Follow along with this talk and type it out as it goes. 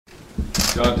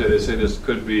Dante, they say this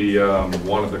could be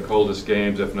one of the coldest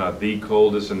games, if not the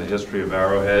coldest in the history of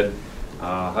Arrowhead.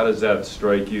 How does that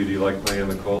strike you? Do you like playing in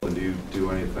the cold, and do you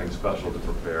do anything special to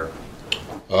prepare?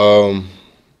 From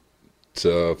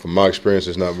my experience,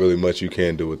 there's not really much you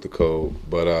can do with the cold.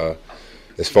 But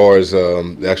as far as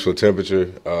the actual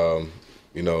temperature,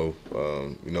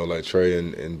 like Trey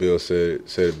and Bill said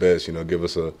it best. Give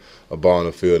us a ball on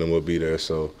the field and we'll be there.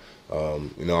 So,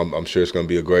 I'm sure it's going to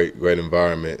be a great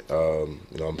environment.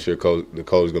 I'm sure the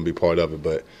cold is going to be part of it.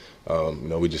 But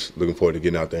we're just looking forward to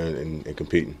getting out there and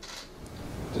competing.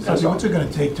 What's it going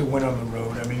to take to win on the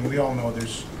road? I mean, we all know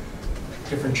there's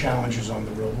different challenges on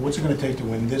the road. But what's it going to take to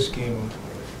win this game on the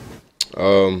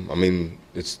road?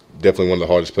 It's definitely one of the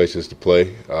hardest places to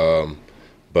play.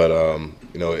 But at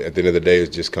the end of the day,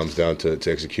 it just comes down to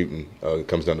executing. It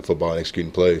comes down to football and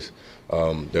executing plays.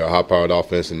 They're a high-powered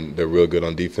offense, and they're real good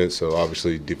on defense. So,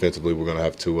 obviously, defensively, we're going to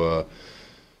have to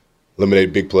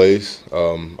eliminate big plays.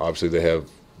 Obviously, they have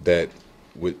that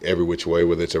with every which way,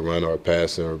 whether it's a run or a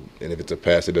pass. And if it's a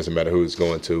pass, it doesn't matter who it's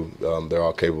going to. They're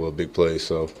all capable of big plays.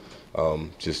 So, going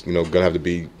to have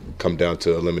to come down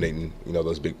to eliminating,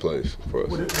 those big plays for us.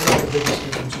 What are the biggest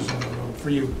differences on the road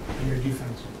for you and your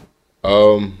defense? I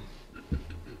don't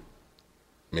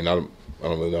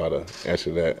really know how to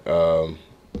answer that.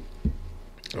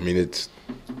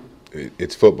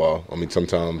 It's football.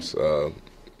 Sometimes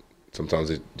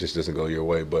it just doesn't go your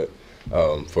way. But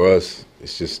for us,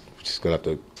 it's just gonna have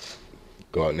to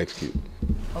go out and execute.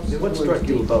 What struck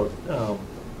you about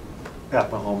Pat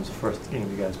Mahomes, the first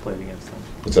game you guys played against him?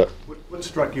 What's that? What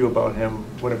struck you about him?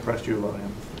 What impressed you about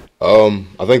him?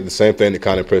 I think the same thing that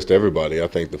kind of impressed everybody. I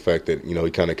think the fact that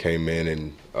he kind of came in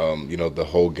and the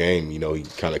whole game, he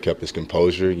kind of kept his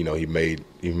composure. He made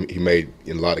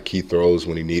a lot of key throws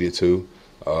when he needed to.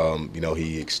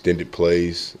 He extended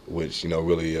plays, which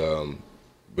really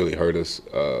hurt us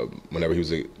whenever he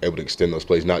was able to extend those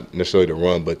plays, not necessarily to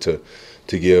run, but to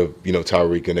give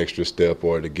Tyreek an extra step,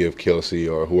 or to give Kelsey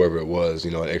or whoever it was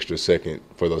an extra second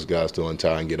for those guys to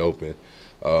untie and get open.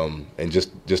 And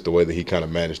just the way that he kind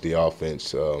of managed the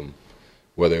offense,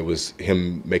 whether it was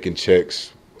him making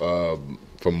checks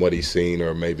from what he's seen,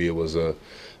 or maybe it was a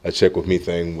check with me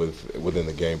thing within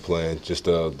the game plan, just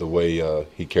the way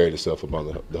he carried himself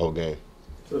about the whole game.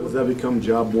 So does that become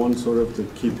job one, sort of, to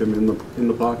keep him in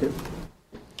the pocket?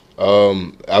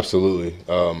 Absolutely.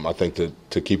 I think to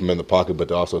keep him in the pocket, but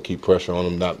to also keep pressure on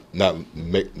him,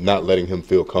 not letting him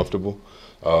feel comfortable.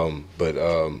 But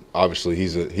obviously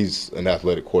he's an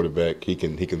athletic quarterback. He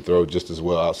can throw just as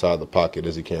well outside the pocket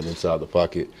as he can inside the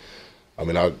pocket. On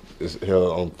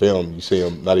film you see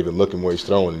him not even looking where he's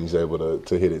throwing, and he's able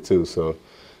to hit it too. So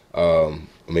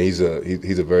he's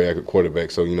a very accurate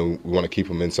quarterback. So we want to keep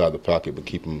him inside the pocket, but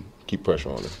keep pressure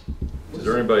on him. Is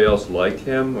there anybody else like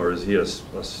him, or is he a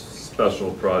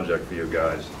special project for you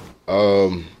guys?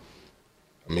 I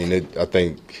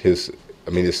think his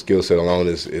skill set alone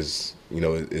is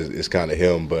kind of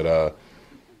him, but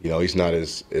he's not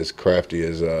as crafty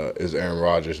as Aaron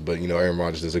Rodgers. But Aaron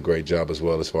Rodgers does a great job as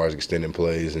well as far as extending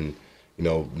plays, and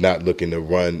not looking to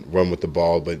run with the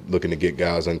ball, but looking to get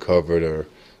guys uncovered, or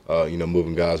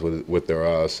moving guys with their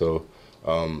eyes. So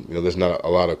there's not a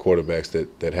lot of quarterbacks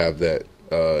that have that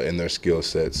in their skill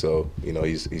set. So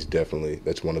he's definitely,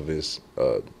 that's one of his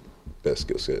best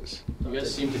skill sets. You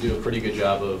guys seem to do a pretty good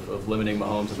job of limiting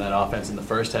Mahomes in that offense in the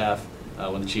first half.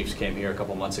 When the Chiefs came here a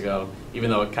couple months ago, even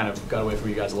though it kind of got away from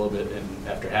you guys a little bit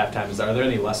after halftime, are there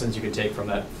any lessons you could take from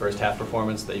that first half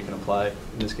performance that you can apply in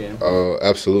this game?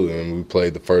 Absolutely. We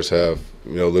played the first half,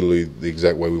 literally the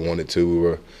exact way we wanted to. We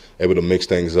were able to mix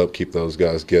things up, keep those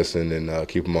guys guessing, and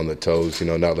keep them on their toes.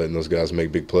 Not letting those guys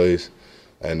make big plays.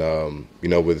 And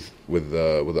with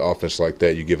an offense like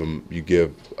that, you give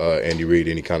Andy Reid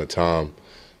any kind of time.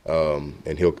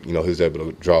 And he's able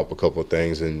to draw up a couple of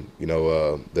things, and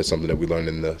that's something that we learned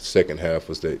in the second half,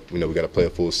 was that we got to play a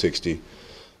full 60. He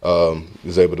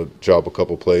was able to draw up a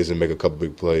couple of plays and make a couple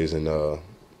big plays and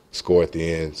score at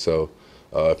the end. So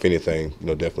if anything,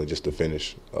 definitely just to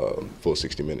finish full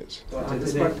 60 minutes.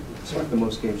 Despite the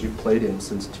most games you've played in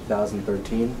since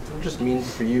 2013, what it just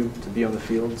means for you to be on the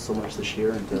field so much this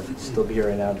year and to still be here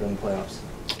right now during the playoffs?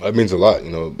 It means a lot.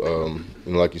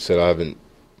 Like you said, I haven't.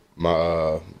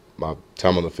 My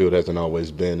time on the field hasn't always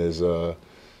been as much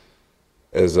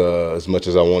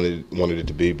as I wanted it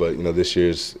to be, but this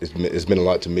year's it's been a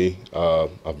lot to me.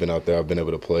 I've been out there, I've been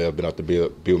able to play, I've been out to be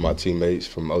with my teammates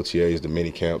from OTAs to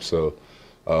mini camp, so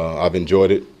I've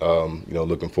enjoyed it.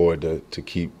 Looking forward to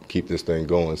keep this thing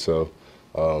going. So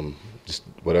just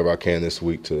whatever I can this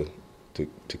week to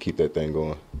keep that thing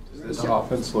going. Does this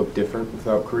offense look different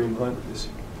without Kareem Hunt this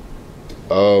year?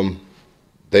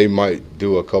 they might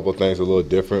do a couple things a little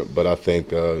different, but I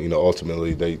think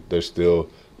ultimately they're still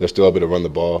able to run the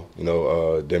ball.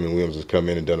 Damian Williams has come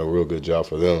in and done a real good job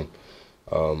for them.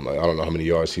 I don't know how many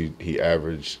yards he's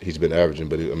been averaging,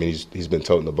 but he's been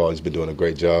toting the ball. He's been doing a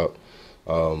great job.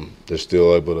 They're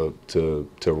still able to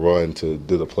run, to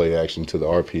do the play action, to the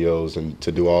RPOs, and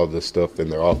to do all this stuff in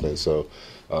their offense. So,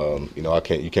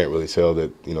 you can't really tell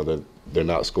that that they're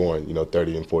not scoring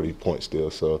 30 and 40 points still.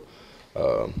 So,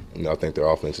 I think their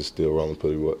offense is still rolling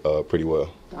pretty well.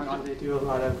 They do a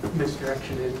lot of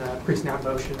misdirection and pre-snap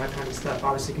motion, that kind of stuff.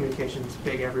 Obviously, communication is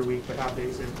big every week, but how big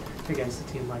is it against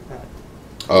a team like that?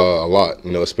 A lot,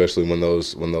 especially when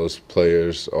those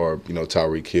players are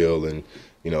Tyreek Hill and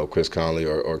Chris Conley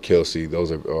or Kelsey.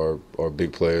 Those are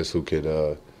big players who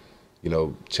could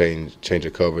change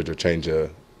a coverage or change a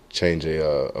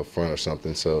front or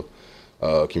something. So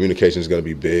communication is going to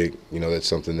be big. That's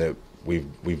something that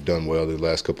we've done well the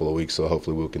last couple of weeks. So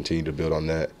hopefully we'll continue to build on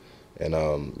that. And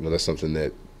that's something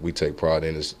that we take pride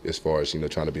in as far as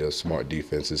trying to be a smart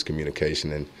defense is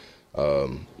communication. And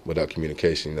without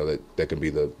communication, that can be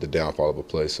the downfall of a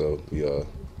play. So we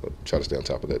try to stay on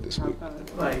top of that this week.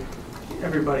 Like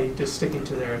everybody just sticking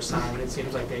to their assignment. It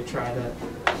seems like they try to,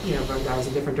 run guys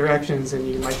in different directions, and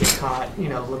you might get caught,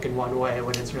 looking one way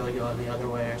when it's really going the other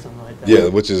way or something like that. Yeah,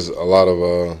 which is a lot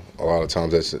of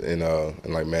times that's in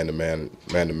like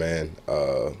man-to-man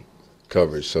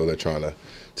coverage. So they're trying to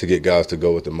get guys to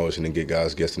go with the motion and get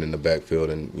guys guessing in the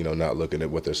backfield and not looking at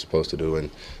what they're supposed to do,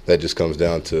 and that just comes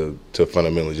down to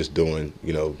fundamentally just doing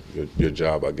your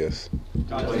job, I guess.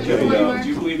 Do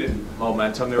you believe in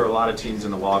momentum? There were a lot of teams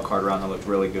in the wild card round that looked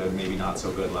really good, maybe not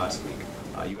so good last week.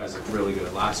 You guys looked really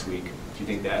good last week. Do you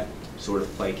think that sort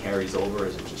of play carries over, or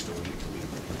is it just a week to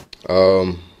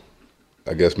week?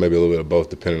 I guess maybe a little bit of both,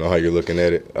 depending on how you're looking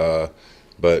at it.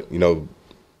 But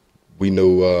we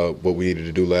knew what we needed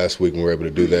to do last week, and we were able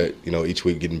to do that. Each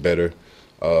week getting better.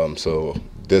 So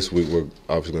this week we're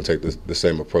obviously going to take the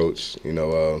same approach.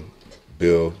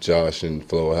 Bill, Josh, and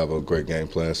Flo will have a great game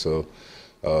plan. So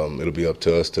it'll be up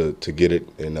to us to get it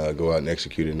and go out and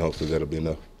execute it, and hopefully that'll be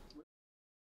enough.